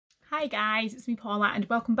Hi guys, it's me Paula and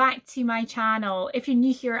welcome back to my channel. If you're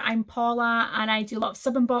new here, I'm Paula and I do a lot of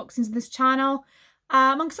sub unboxings on this channel,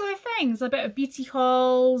 amongst other things, a bit of beauty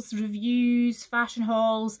hauls, reviews, fashion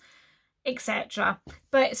hauls, etc.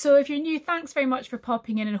 But so if you're new, thanks very much for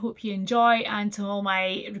popping in and I hope you enjoy, and to all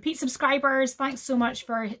my repeat subscribers, thanks so much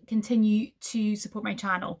for continue to support my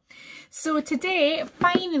channel. So today,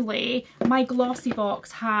 finally, my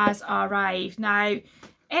Glossybox has arrived. Now,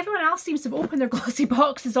 everyone else seems to have opened their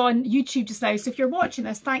Glossyboxes on YouTube just now, so if you're watching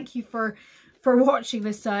this, thank you for watching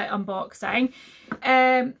this unboxing.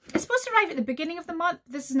 It's supposed to arrive at the beginning of the month.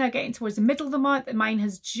 This is now getting towards the middle of the month and mine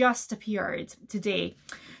has just appeared today.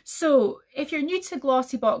 So if you're new to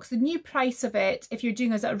Glossybox, the new price of it, if you're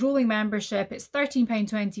doing as a rolling membership, it's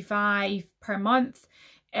 £13.25 per month.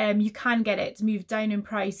 You can get it moved down in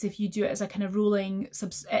price if you do it as a kind of rolling,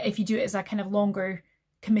 if you do it as a kind of longer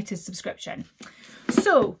committed subscription.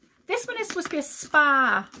 So this one is supposed to be a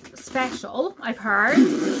spa special, I've heard,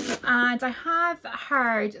 and I have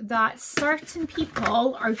heard that certain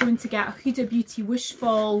people are going to get a Huda Beauty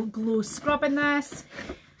Wishful Glow Scrub in this.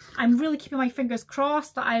 I'm really keeping my fingers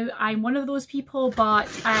crossed that I'm one of those people, but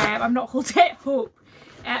I'm not holding out hope.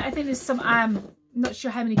 I think there's some, I'm not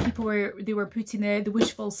sure how many people they were putting the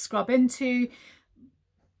Wishful Scrub into,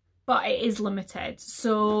 but it is limited,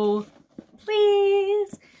 so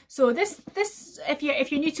please. So this if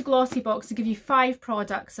you're new to Glossybox, they give you 5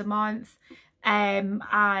 products a month,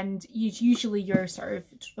 and usually you're sort of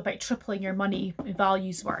about tripling your money in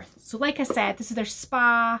values worth. So like I said, this is their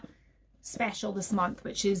spa special this month,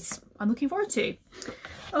 which is I'm looking forward to.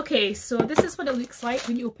 Okay, so this is what it looks like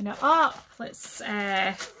when you open it up. Let's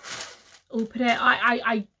open it.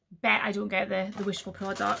 I bet I don't get the Wishful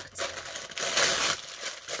product.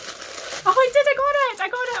 Oh, I did! I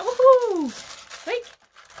got it! Woohoo! Like,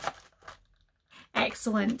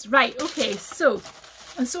 excellent. Right, okay, so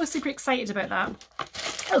I'm so super excited about that.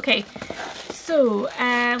 Okay, so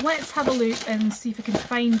let's have a look and see if I can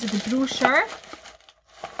find the brochure.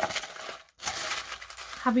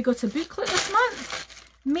 Have we got a booklet this month?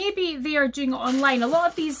 Maybe they are doing it online. A lot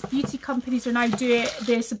of these beauty companies are now doing,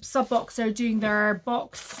 the sub-box are doing their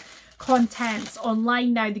box contents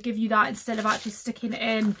online now. They give you that instead of actually sticking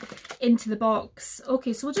it into the box.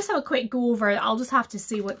 Okay, so we'll just have a quick go over it. I'll just have to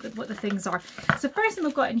say what the things are. So first thing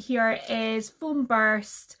we've got in here is Foam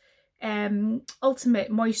Burst Ultimate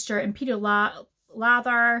Moisture Imperial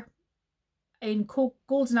Lather in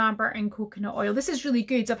Golden Amber and Coconut Oil. This is really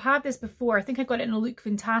good. I've had this before. I think I got it in a Look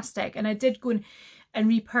Fantastic, and I did go and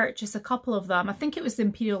repurchase a couple of them. I think it was the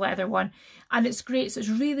Imperial Leather one, and it's great. So it's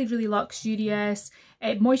really, really luxurious.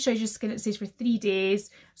 It moisturizes your skin, it stays for 3 days.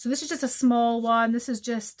 So this is just a small one. This is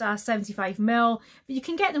just 75ml, but you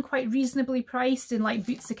can get them quite reasonably priced in like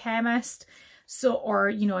Boots the Chemist. So, or,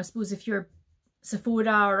 you know, I suppose if you're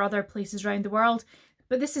Sephora or other places around the world.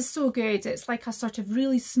 But this is so good. It's like a sort of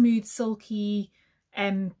really smooth, silky,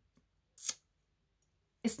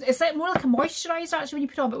 it's like more like a moisturiser actually when you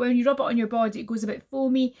put it on, but when you rub it on your body it goes a bit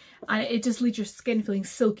foamy and it just leaves your skin feeling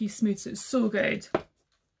silky smooth, so it's so good.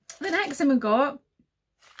 The next thing we got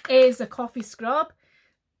is a coffee scrub.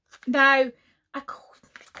 Now, I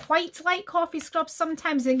quite like coffee scrubs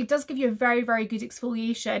sometimes. I think it does give you a very, very good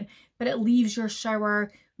exfoliation, but it leaves your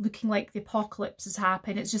shower looking like the apocalypse has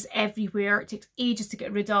happened. It's just everywhere. It takes ages to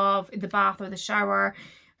get rid of in the bath or the shower.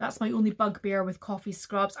 That's my only bugbear with coffee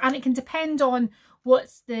scrubs. And it can depend on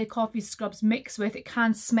what's the coffee scrubs mixed with. It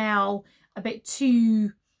can smell a bit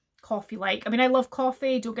too coffee-like. I mean, I love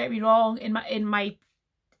coffee, don't get me wrong,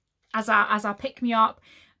 as a pick-me-up.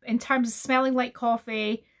 In terms of smelling like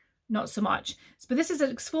coffee, not so much. But this is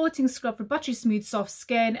an exfoliating scrub for buttery smooth soft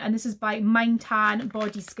skin, and this is by Mind Tan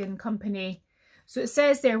Body Skin Company. So it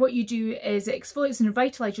says there what you do is it exfoliates and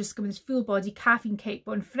revitalises your skin with full body caffeine cake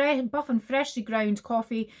buff and freshly ground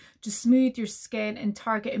coffee to smooth your skin and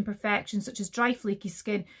target imperfections such as dry flaky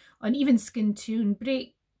skin, uneven skin tone,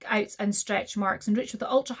 breakouts and stretch marks. Enriched with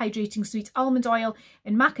the ultra hydrating sweet almond oil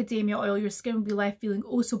and macadamia oil, your skin will be left feeling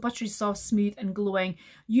oh so buttery soft, smooth and glowing.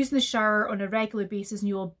 Use in the shower on a regular basis and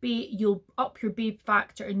you'll up your babe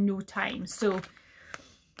factor in no time. So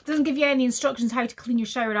it doesn't give you any instructions how to clean your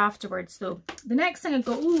shower afterwards though. The next thing I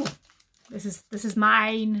got, ooh, this is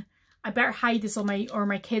mine. I better hide this or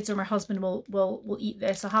my kids or my husband will eat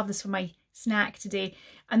this. I'll have this for my snack today.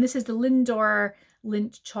 And this is the Lindor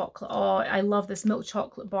Lindt chocolate. Oh, I love this milk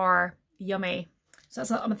chocolate bar. Yummy. So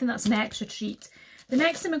I think that's an extra treat. The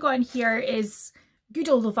next thing I got in here is Good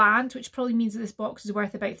Old Levant, which probably means that this box is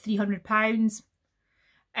worth about £300.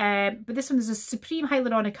 But this one is a Supreme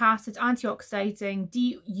Hyaluronic Acid Antioxidizing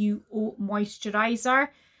DUO Moisturiser.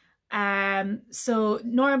 So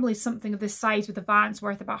normally something of this size with a Vant's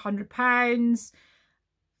worth about £100.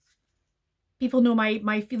 People know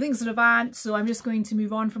my feelings on a Vant, so I'm just going to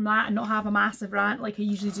move on from that and not have a massive rant like I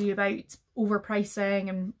usually do about overpricing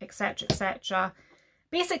and etc, etc.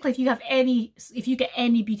 Basically, if you get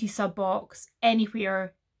any beauty sub box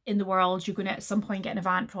anywhere in the world, you're going to at some point get an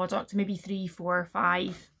Avant product, maybe 3, 4,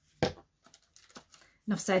 5.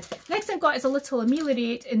 Enough said. Next I've got is a little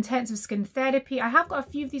Ameliorate Intensive Skin Therapy. I have got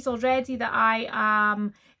a few of these already that I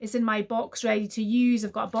is in my box ready to use.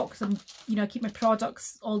 I've got a box of, you know, I keep my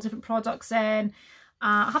products, all different products in.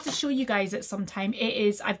 I'll have to show you guys it sometime. It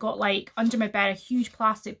is, I've got like under my bed a huge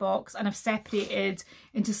plastic box, and I've separated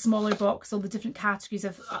into smaller boxes all the different categories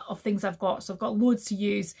of things I've got. So I've got loads to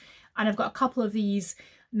use, and I've got a couple of these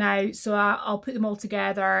now, so I'll put them all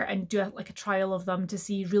together and do like a trial of them to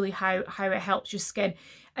see really how it helps your skin.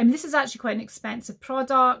 This is actually quite an expensive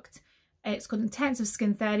product. It's got intensive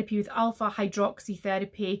skin therapy with alpha hydroxy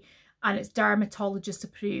therapy, and it's dermatologist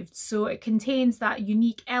approved. So it contains that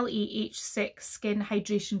unique LAH6 skin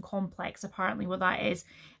hydration complex, apparently what that is,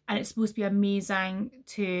 and it's supposed to be amazing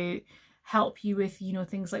to help you with, you know,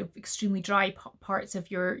 things like extremely dry parts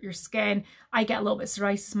of your skin. I get a little bit of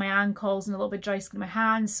psoriasis in my ankles and a little bit dry skin in my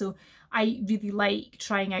hands, so I really like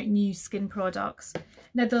trying out new skin products.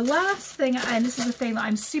 Now the last thing, and this is the thing that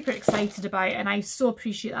I'm super excited about, and I so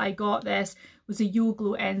appreciate that I got this, was a Yo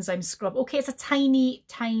Glow enzyme scrub. Okay, it's a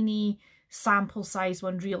tiny sample size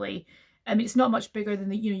one really. It's not much bigger than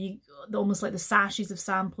the, you know, almost like the sachets of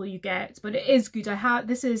sample you get, but it is good.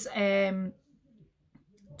 This is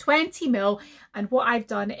 20 ml, and what I've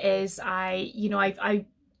done is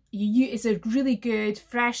it's a really good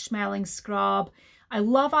fresh smelling scrub. I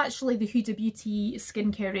love actually the Huda Beauty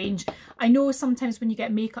skincare range. I know sometimes when you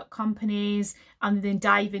get makeup companies and then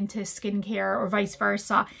dive into skincare or vice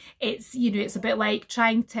versa, it's, you know, it's a bit like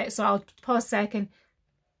trying to, so I'll pause a second.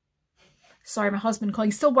 Sorry, my husband calling.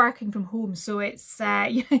 He's still working from home, so it's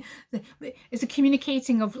it's a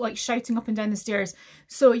communicating of like shouting up and down the stairs.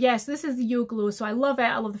 So yes, this is the Yo Glow. So I love it.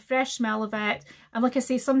 I love the fresh smell of it. And like I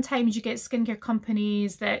say, sometimes you get skincare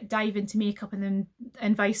companies that dive into makeup and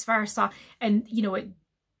vice versa, and you know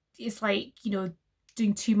it's like, you know,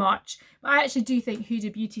 doing too much. But I actually do think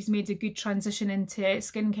Huda Beauty's made a good transition into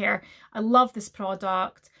skincare. I love this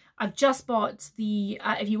product. I've just bought the,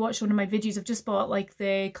 if you watch one of my videos, I've just bought like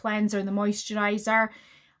the cleanser and the moisturiser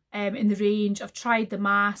in the range. I've tried the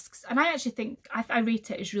masks, and I actually think, I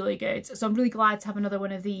rate it as really good. So I'm really glad to have another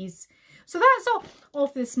one of these. So that's all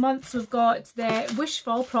for this month. So we've got the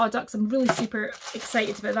Wishful products. I'm really super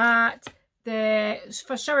excited about that. The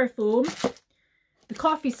shower foam, the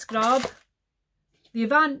coffee scrub, the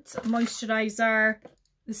Avant moisturiser,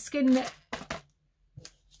 the skin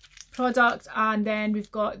product, and then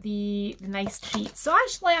we've got the nice treats. So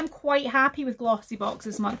actually I'm quite happy with Glossybox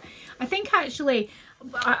this month. I think actually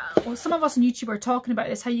well, some of us on YouTube are talking about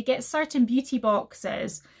this, how you get certain beauty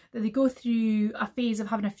boxes that they go through a phase of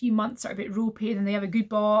having a few months that are a bit ropey, and then they have a good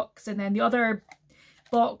box, and then the other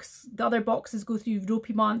boxes go through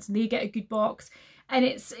ropey months and they get a good box. And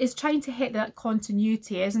it's trying to hit that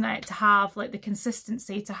continuity, isn't it, to have like the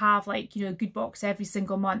consistency, to have like, you know, a good box every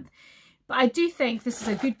single month. But I do think this is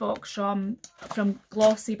a good box from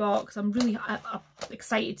Glossybox. I'm really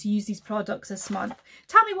excited to use these products this month.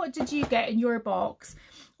 Tell me, what did you get in your box?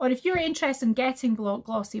 Or if you're interested in getting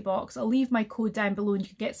Glossybox, I'll leave my code down below and you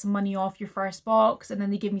can get some money off your first box. And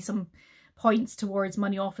then they give me some points towards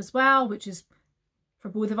money off as well, which is for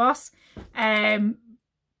both of us.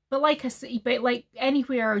 But like I say, but like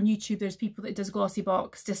anywhere on YouTube, there's people that does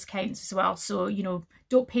Glossybox discounts as well. So, you know,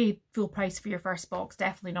 don't pay full price for your first box.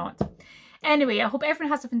 Definitely not. Anyway, I hope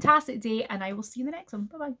everyone has a fantastic day, and I will see you in the next one.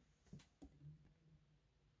 Bye-bye.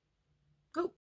 Go.